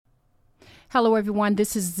Hello, everyone.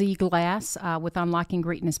 This is Z Glass with Unlocking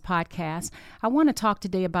Greatness Podcast. I want to talk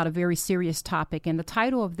today about a very serious topic, and the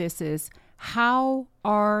title of this is, How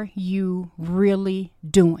Are You Really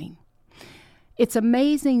Doing? It's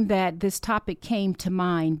amazing that this topic came to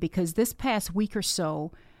mind because this past week or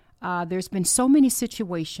so, there's been so many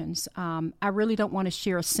situations. I really don't want to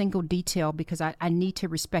share a single detail because I need to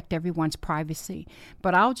respect everyone's privacy.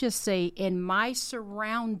 But I'll just say in my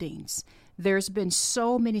surroundings, there's been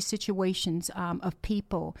so many situations of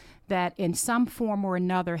people that in some form or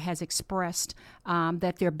another has expressed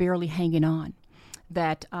that they're barely hanging on,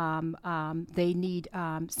 that they need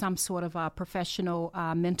some sort of professional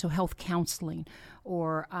mental health counseling,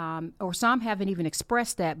 or some haven't even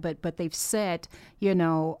expressed that, but they've said,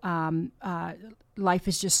 life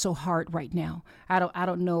is just so hard right now. I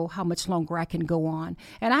don't know how much longer I can go on.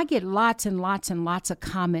 And I get lots and lots and lots of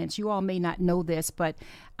comments. You all may not know this, but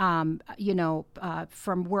from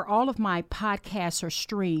where all of my podcasts are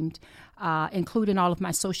streamed, including all of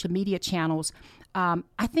my social media channels,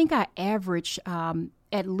 I think I average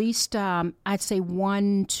at least, I'd say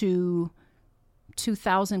 1,000 to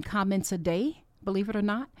 2,000 comments a day, believe it or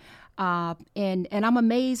not. And I'm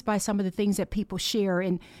amazed by some of the things that people share.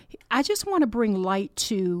 And I just want to bring light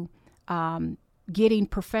to getting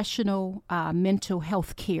professional mental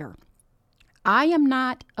health care. I am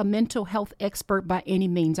not a mental health expert by any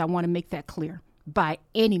means. I want to make that clear. By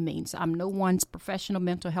any means. I'm no one's professional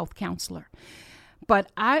mental health counselor.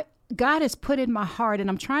 But God has put in my heart, and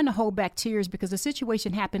I'm trying to hold back tears because the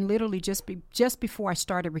situation happened literally just before I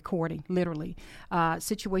started recording, literally.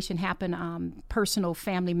 Situation happened, personal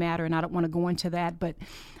family matter, and I don't want to go into that, but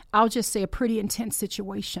I'll just say a pretty intense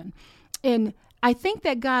situation. And I think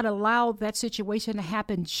that God allowed that situation to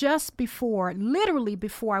happen literally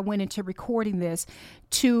before I went into recording this,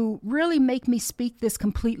 to really make me speak this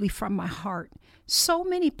completely from my heart. So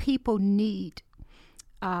many people need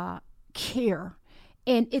care.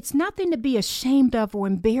 And it's nothing to be ashamed of or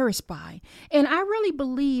embarrassed by. And I really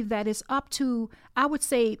believe that it's up to, I would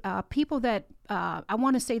say, people that, I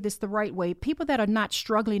want to say this the right way, people that are not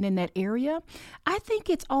struggling in that area. I think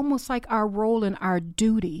it's almost like our role and our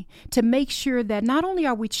duty to make sure that not only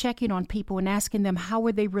are we checking on people and asking them, how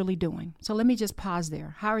are they really doing? So let me just pause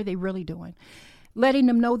there. How are they really doing? Letting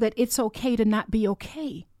them know that it's okay to not be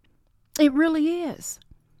okay. It really is.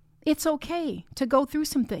 It's okay to go through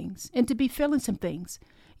some things and to be feeling some things,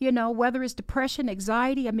 whether it's depression,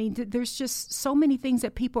 anxiety. I mean, there's just so many things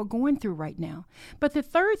that people are going through right now. But the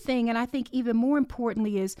third thing, and I think even more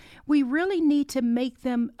importantly, is we really need to make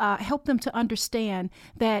them, help them to understand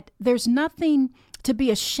that there's nothing to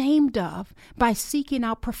be ashamed of by seeking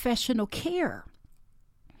out professional care.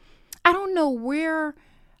 I don't know where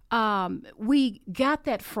we got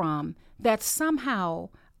that from, that somehow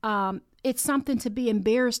it's something to be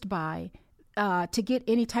embarrassed by to get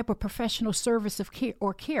any type of professional service of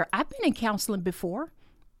care. I've been in counseling before.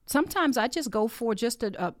 Sometimes I just go for just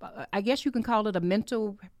I guess you can call it a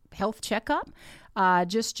mental health checkup,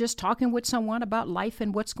 just talking with someone about life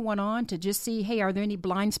and what's going on, to just see, hey, are there any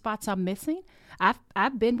blind spots I'm missing?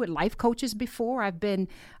 I've been with life coaches before. I've been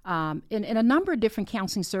in a number of different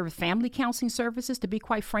counseling services, family counseling services, to be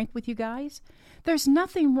quite frank with you guys. There's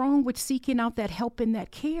nothing wrong with seeking out that help and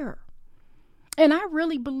that care. And I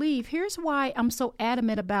really believe, here's why I'm so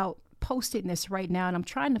adamant about posting this right now, and I'm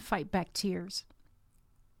trying to fight back tears.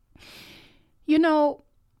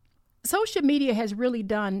 Social media has really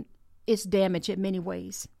done its damage in many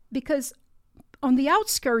ways, because on the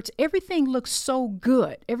outskirts, everything looks so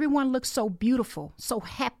good. Everyone looks so beautiful, so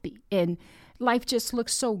happy, and life just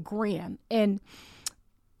looks so grand. And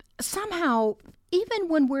somehow, even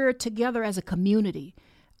when we're together as a community,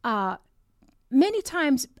 many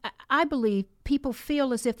times I believe people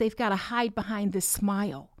feel as if they've got to hide behind this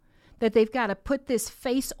smile, that they've got to put this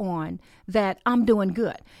face on that I'm doing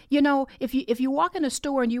good. If you walk in a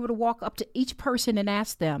store and you were to walk up to each person and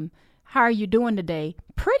ask them, how are you doing today?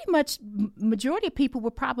 Pretty much majority of people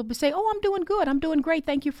would probably say, oh, I'm doing good. I'm doing great.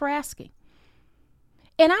 Thank you for asking.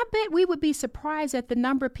 And I bet we would be surprised at the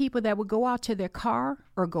number of people that would go out to their car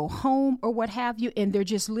or go home or what have you, and they're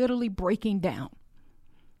just literally breaking down.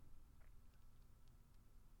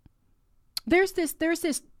 There's this,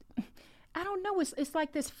 I don't know, it's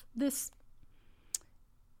like this,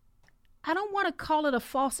 I don't want to call it a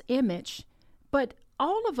false image, but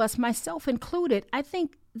all of us, myself included, I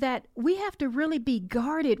think that we have to really be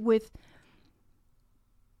guarded with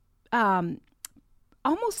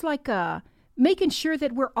almost like making sure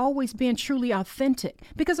that we're always being truly authentic.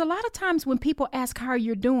 Because a lot of times when people ask how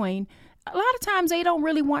you're doing, a lot of times they don't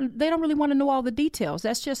really want to know all the details.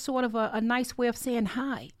 That's just sort of a nice way of saying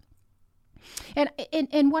hi.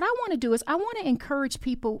 And what I want to do is I want to encourage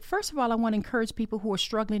people. First of all, I want to encourage people who are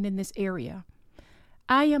struggling in this area.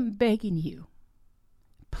 I am begging you,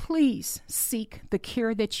 please seek the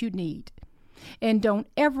care that you need. And don't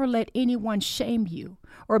ever let anyone shame you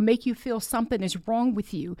or make you feel something is wrong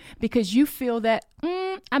with you because you feel that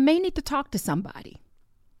I may need to talk to somebody.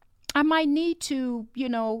 I might need to,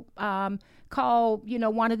 call,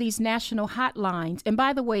 one of these national hotlines. And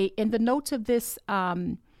by the way, in the notes of this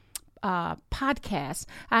podcast,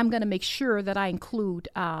 I'm going to make sure that I include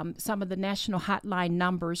some of the national hotline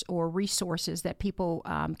numbers or resources that people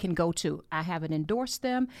can go to. I haven't endorsed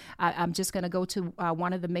them. I'm just going to go to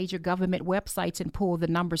one of the major government websites and pull the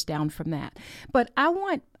numbers down from that. But I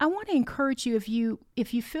want to encourage you,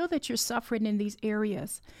 if you feel that you're suffering in these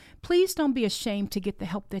areas, please don't be ashamed to get the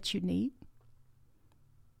help that you need.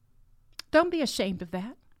 Don't be ashamed of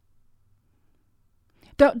that.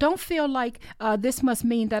 Don't feel like this must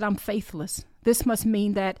mean that I'm faithless. This must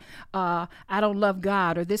mean that I don't love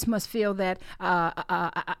God, or this must feel that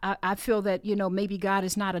I feel that, maybe God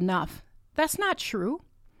is not enough. That's not true.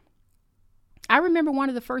 I remember one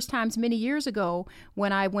of the first times many years ago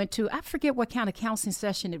when I went to, I forget what kind of counseling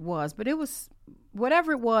session it was, but it was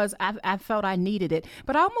whatever it was, I felt I needed it.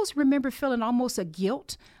 But I almost remember feeling almost a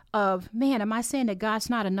guilt of, man, am I saying that God's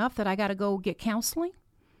not enough, that I got to go get counseling?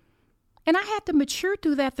 And I had to mature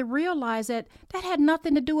through that to realize that had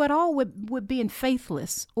nothing to do at all with being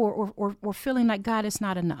faithless or feeling like God is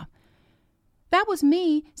not enough. That was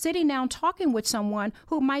me sitting down talking with someone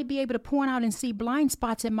who might be able to point out and see blind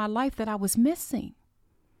spots in my life that I was missing.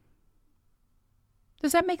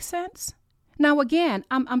 Does that make sense? Now, again,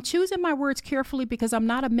 I'm choosing my words carefully because I'm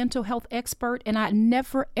not a mental health expert, and I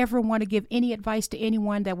never, ever want to give any advice to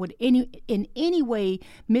anyone that would in any way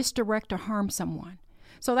misdirect or harm someone.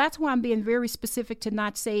 So that's why I'm being very specific to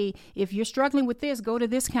not say, if you're struggling with this, go to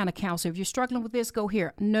this kind of counselor. If you're struggling with this, go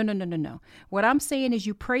here. No. What I'm saying is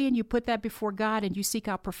you pray and you put that before God and you seek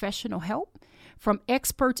out professional help from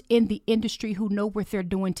experts in the industry who know what they're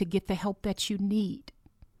doing to get the help that you need.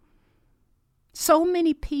 So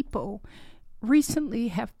many people recently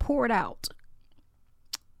have poured out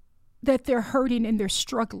that they're hurting and they're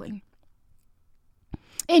struggling.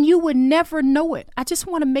 And you would never know it. I just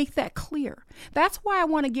want to make that clear. That's why I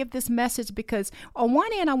want to give this message, because on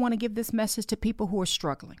one end, I want to give this message to people who are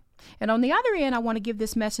struggling. And on the other end, I want to give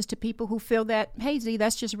this message to people who feel that, hey, Z,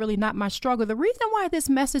 that's just really not my struggle. The reason why this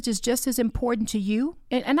message is just as important to you,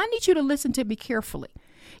 and I need you to listen to me carefully.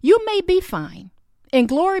 You may be fine, and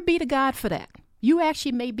glory be to God for that. You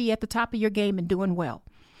actually may be at the top of your game and doing well.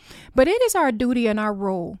 But it is our duty and our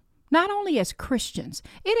role, not only as Christians,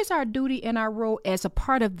 it is our duty and our role as a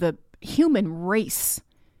part of the human race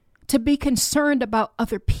to be concerned about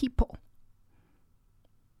other people.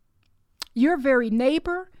 Your very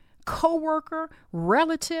neighbor, coworker,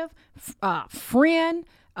 relative, friend,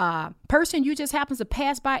 person you just happens to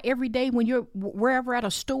pass by every day when you're wherever at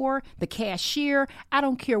a store, the cashier, I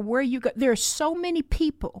don't care where you go. There are so many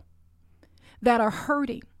people that are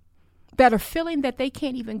hurting, that are feeling that they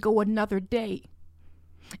can't even go another day.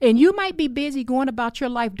 And you might be busy going about your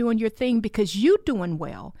life doing your thing because you're doing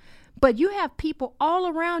well, but you have people all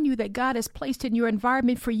around you that God has placed in your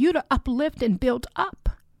environment for you to uplift and build up.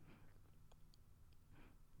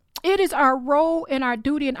 It is our role and our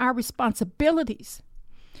duty and our responsibilities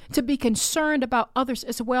to be concerned about others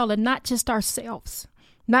as well, and not just ourselves,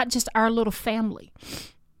 not just our little family,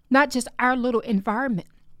 not just our little environment.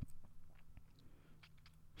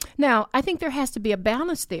 Now, I think there has to be a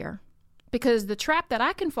balance there. Because the trap that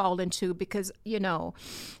I can fall into, because,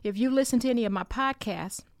 if you listen to any of my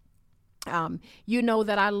podcasts, you know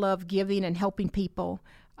that I love giving and helping people.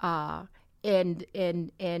 And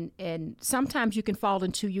sometimes you can fall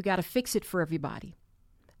into, you got to fix it for everybody.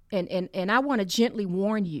 And I want to gently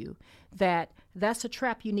warn you that that's a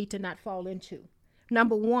trap you need to not fall into.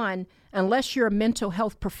 Number one, unless you're a mental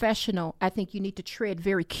health professional, I think you need to tread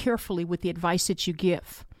very carefully with the advice that you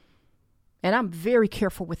give. And I'm very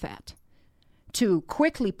careful with that. To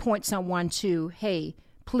quickly point someone to, hey,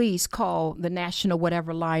 please call the national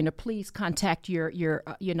whatever line, or please contact your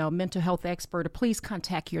mental health expert, or please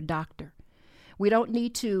contact your doctor. We don't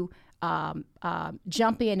need to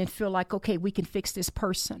jump in and feel like, okay, we can fix this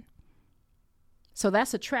person. So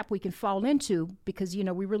that's a trap we can fall into because,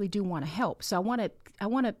 we really do want to help. So I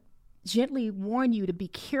want to gently warn you to be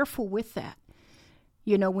careful with that.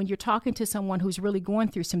 When you're talking to someone who's really going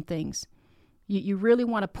through some things, you really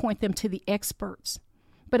want to point them to the experts.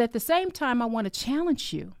 But at the same time, I want to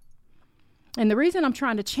challenge you. And the reason I'm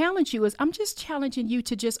trying to challenge you is I'm just challenging you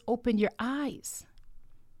to just open your eyes.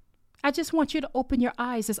 I just want you to open your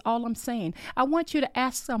eyes, is all I'm saying. I want you to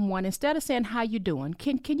ask someone, instead of saying, how you doing?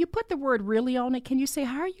 Can you put the word really on it? Can you say,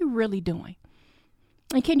 how are you really doing?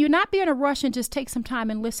 And can you not be in a rush and just take some time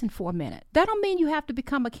and listen for a minute? That don't mean you have to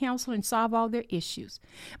become a counselor and solve all their issues.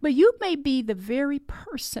 But you may be the very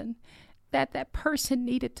person that person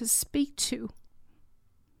needed to speak to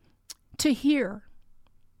hear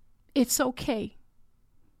it's okay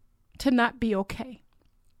to not be okay.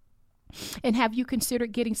 And have you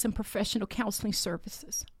considered getting some professional counseling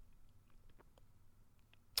services?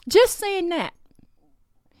 Just saying that.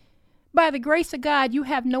 By the grace of God, you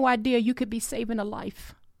have no idea you could be saving a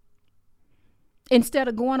life. Instead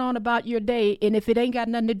of going on about your day, and if it ain't got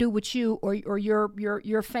nothing to do with you or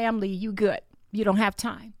your family, you good. You don't have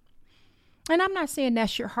time. And I'm not saying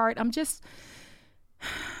that's your heart.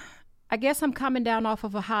 I guess I'm coming down off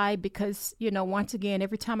of a high because, once again,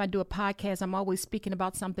 every time I do a podcast, I'm always speaking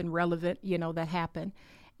about something relevant, that happened.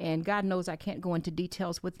 And God knows I can't go into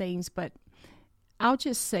details with things, but I'll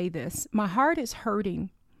just say this. My heart is hurting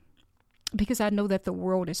because I know that the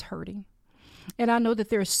world is hurting. And I know that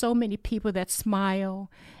there are so many people that smile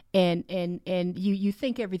and you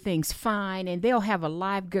think everything's fine, and they'll have a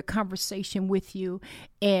live, good conversation with you,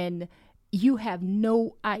 and you have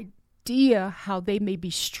no idea how they may be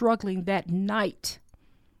struggling that night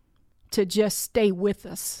to just stay with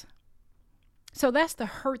us. So that's the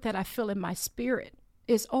hurt that I feel in my spirit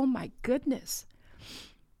is, oh my goodness.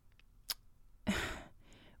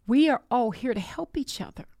 We are all here to help each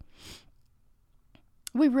other.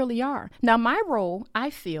 We really are. Now, my role, I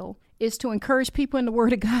feel, is to encourage people in the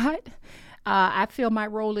Word of God. I feel my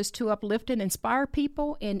role is to uplift and inspire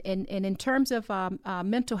people. And in terms of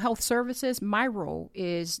mental health services, my role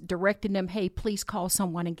is directing them, hey, please call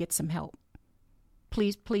someone and get some help.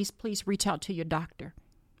 Please reach out to your doctor.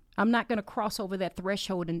 I'm not going to cross over that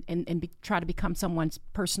threshold and try to become someone's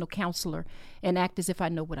personal counselor and act as if I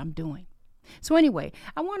know what I'm doing. So anyway,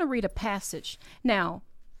 I want to read a passage. Now,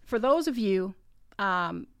 for those of you who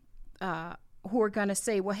are going to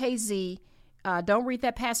say, well, hey, Z, don't read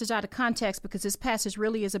that passage out of context because this passage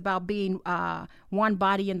really is about being one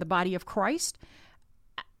body in the body of Christ.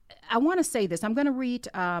 I want to say this. I'm going to read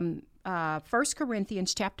 1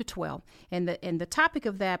 Corinthians chapter 12, and the topic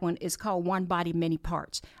of that one is called One Body, Many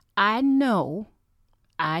Parts. I know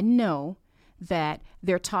that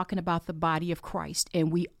they're talking about the body of Christ,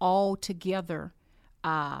 and we all together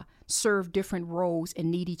serve different roles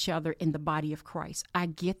and need each other in the body of Christ. I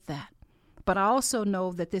get that. But I also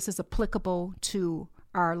know that this is applicable to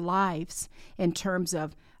our lives in terms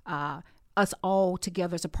of us all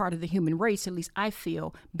together as a part of the human race, at least I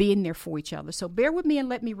feel, being there for each other. So bear with me and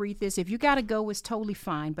let me read this. If you got to go, it's totally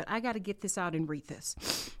fine, but I got to get this out and read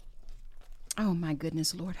this. Oh, my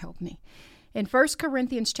goodness, Lord, help me. In 1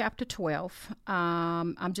 Corinthians chapter 12,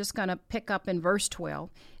 I'm just going to pick up in verse 12.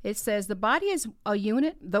 It says, the body is a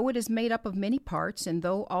unit, though it is made up of many parts, and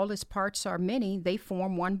though all its parts are many, they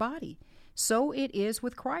form one body. So it is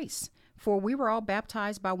with Christ. For we were all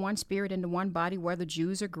baptized by one Spirit into one body, whether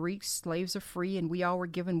Jews or Greeks, slaves or free, and we all were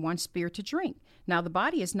given one Spirit to drink. Now the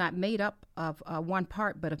body is not made up of one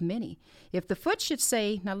part, but of many. If the foot should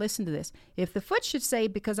say, now listen to this, if the foot should say,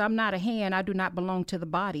 because I'm not a hand, I do not belong to the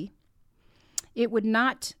body, it would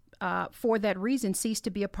not for that reason cease to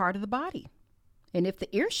be a part of the body. And if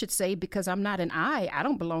the ear should say, because I'm not an eye, I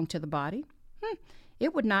don't belong to the body,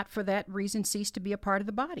 it would not for that reason cease to be a part of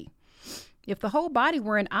the body. If the whole body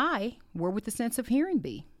were an eye, where would the sense of hearing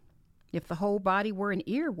be? If the whole body were an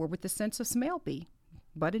ear, where would the sense of smell be?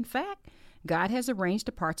 But in fact, God has arranged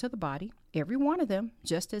the parts of the body, every one of them,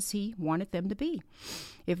 just as he wanted them to be.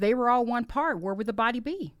 If they were all one part, where would the body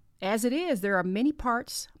be? As it is, there are many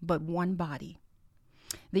parts, but one body.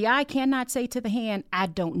 The eye cannot say to the hand, I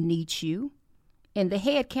don't need you. And the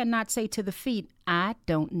head cannot say to the feet, I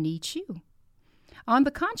don't need you. On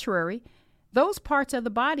the contrary, those parts of the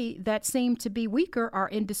body that seem to be weaker are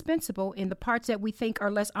indispensable, and the parts that we think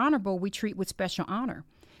are less honorable we treat with special honor.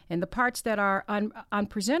 And the parts that are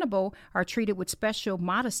unpresentable are treated with special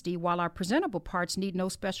modesty, while our presentable parts need no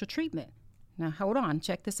special treatment. Now, hold on,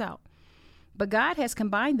 check this out. But God has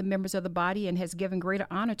combined the members of the body and has given greater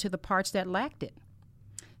honor to the parts that lacked it,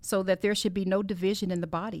 so that there should be no division in the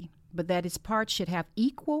body, but that its parts should have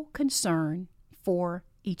equal concern for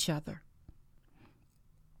each other.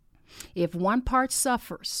 If one part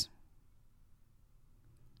suffers,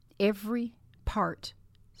 every part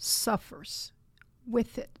suffers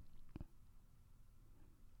with it.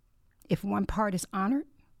 If one part is honored,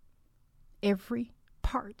 every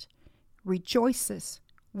part rejoices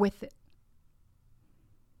with it.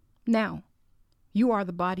 Now, you are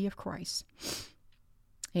the body of Christ,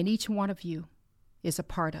 and each one of you is a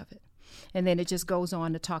part of it. And then it just goes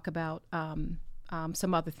on to talk about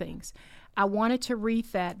some other things. I wanted to read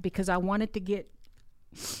that because I wanted to get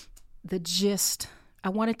the gist. I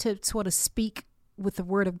wanted to sort of speak with the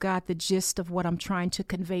word of God, the gist of what I'm trying to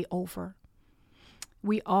convey over.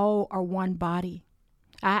 We all are one body.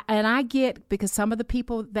 I get, because some of the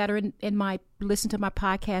people that are in my, listen to my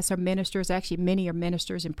podcast are ministers. Actually, many are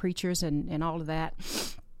ministers and preachers and all of that.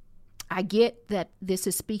 I get that this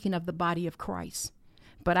is speaking of the body of Christ.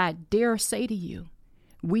 But I dare say to you,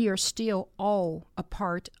 we are still all a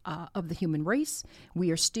part of the human race.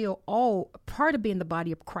 We are still all part of being the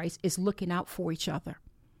body of Christ is looking out for each other.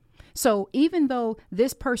 So even though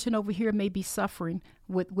this person over here may be suffering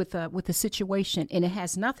with a situation, and it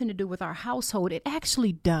has nothing to do with our household, it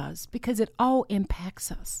actually does, because it all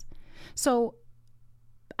impacts us. So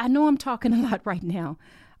I know I'm talking a lot right now,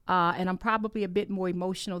 and I'm probably a bit more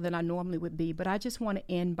emotional than I normally would be, but I just want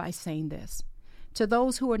to end by saying this. To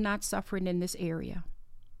those who are not suffering in this area,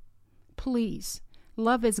 please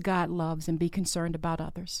love as God loves and be concerned about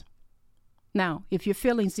others. Now, if you're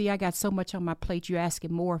feeling, Z, I got so much on my plate, you're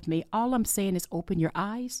asking more of me. All I'm saying is open your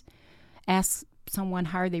eyes, ask someone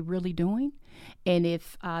how are they really doing. And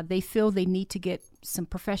if they feel they need to get some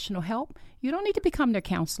professional help, you don't need to become their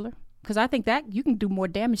counselor, because I think that you can do more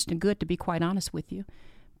damage than good, to be quite honest with you.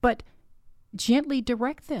 But gently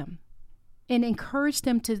direct them and encourage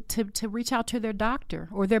them to reach out to their doctor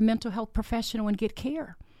or their mental health professional and get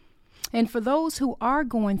care. And for those who are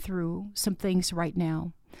going through some things right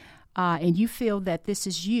now, and you feel that this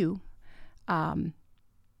is you, I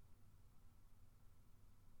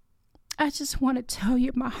just want to tell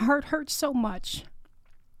you my heart hurts so much,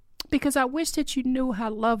 because I wish that you knew how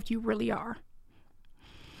loved you really are.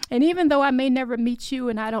 And even though I may never meet you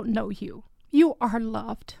and I don't know you, you are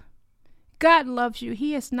loved. God loves you.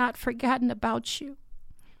 He has not forgotten about you.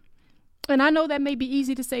 And I know that may be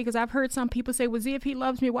easy to say, because I've heard some people say, well, Z, if he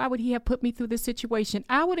loves me, why would he have put me through this situation?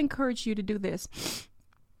 I would encourage you to do this.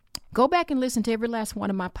 Go back and listen to every last one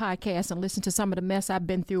of my podcasts and listen to some of the mess I've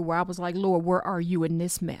been through, where I was like, Lord, where are you in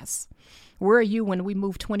this mess? Where are you when we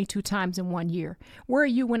moved 22 times in 1 year? Where are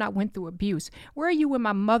you when I went through abuse? Where are you when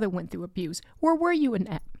my mother went through abuse? Where were you in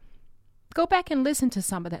that? Go back and listen to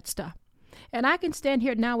some of that stuff. And I can stand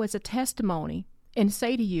here now as a testimony and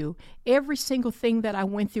say to you, every single thing that I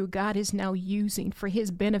went through, God is now using for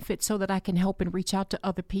his benefit so that I can help and reach out to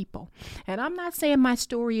other people. And I'm not saying my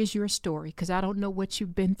story is your story, because I don't know what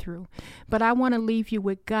you've been through. But I want to leave you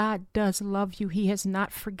with, God does love you. He has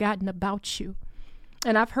not forgotten about you.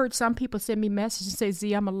 And I've heard some people send me messages and say,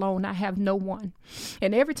 Z, I'm alone. I have no one.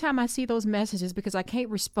 And every time I see those messages, because I can't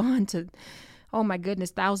respond to, oh my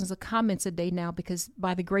goodness, thousands of comments a day now, because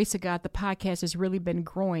by the grace of God, the podcast has really been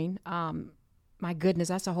growing. My goodness,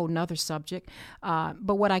 that's a whole nother subject.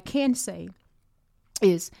 But what I can say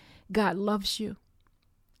is God loves you.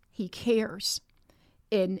 He cares.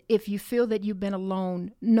 And if you feel that you've been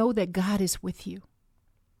alone, know that God is with you.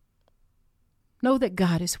 Know that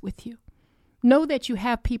God is with you. Know that you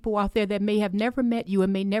have people out there that may have never met you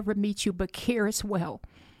and may never meet you, but care as well.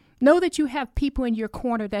 Know that you have people in your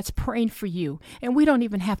corner that's praying for you, and we don't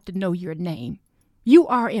even have to know your name. You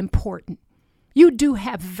are important. You do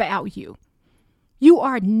have value. You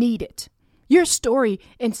are needed. Your story,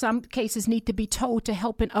 in some cases, need to be told to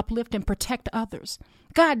help and uplift and protect others.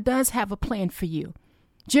 God does have a plan for you.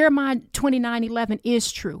 Jeremiah 29:11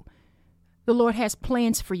 is true. The Lord has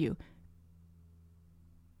plans for you,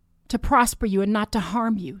 to prosper you and not to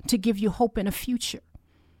harm you, to give you hope in a future.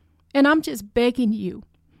 And I'm just begging you,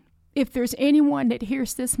 if there's anyone that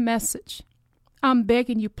hears this message, I'm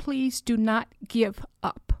begging you, please do not give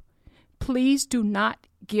up. Please do not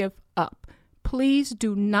give up. Please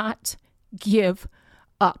do not give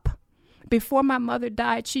up. Before my mother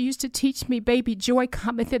died, she used to teach me, baby, joy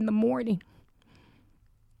cometh in the morning.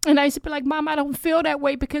 And I used to be like, Mom, I don't feel that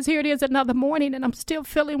way, because here it is another morning and I'm still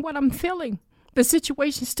feeling what I'm feeling. The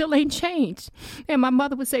situation still ain't changed. And my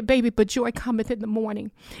mother would say, baby, but joy cometh in the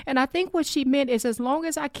morning. And I think what she meant is, as long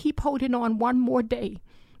as I keep holding on one more day,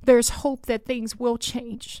 there's hope that things will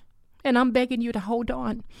change. And I'm begging you to hold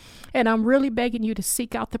on. And I'm really begging you to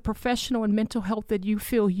seek out the professional and mental help that you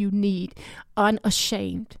feel you need,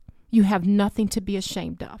 unashamed. You have nothing to be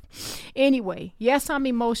ashamed of. Anyway, yes, I'm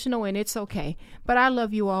emotional, and it's okay. But I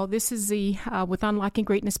love you all. This is Z with Unlocking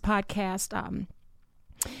Greatness Podcast.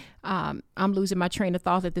 I'm losing my train of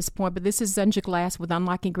thought at this point, but this is Zundra Glass with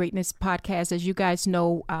Unlocking Greatness Podcast. As you guys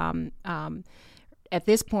know, at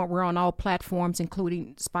this point, we're on all platforms,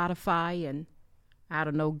 including Spotify and, I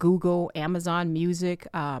don't know, Google, Amazon Music,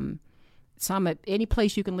 Any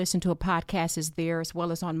place you can listen to a podcast is there, as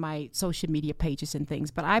well as on my social media pages and things.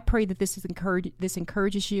 But I pray that this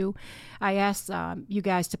encourages you. I ask you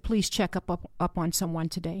guys to please check up on someone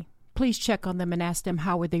today. Please check on them and ask them,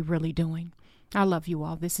 how are they really doing? I love you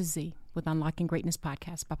all. This is Z with Unlocking Greatness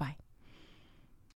Podcast. Bye-bye.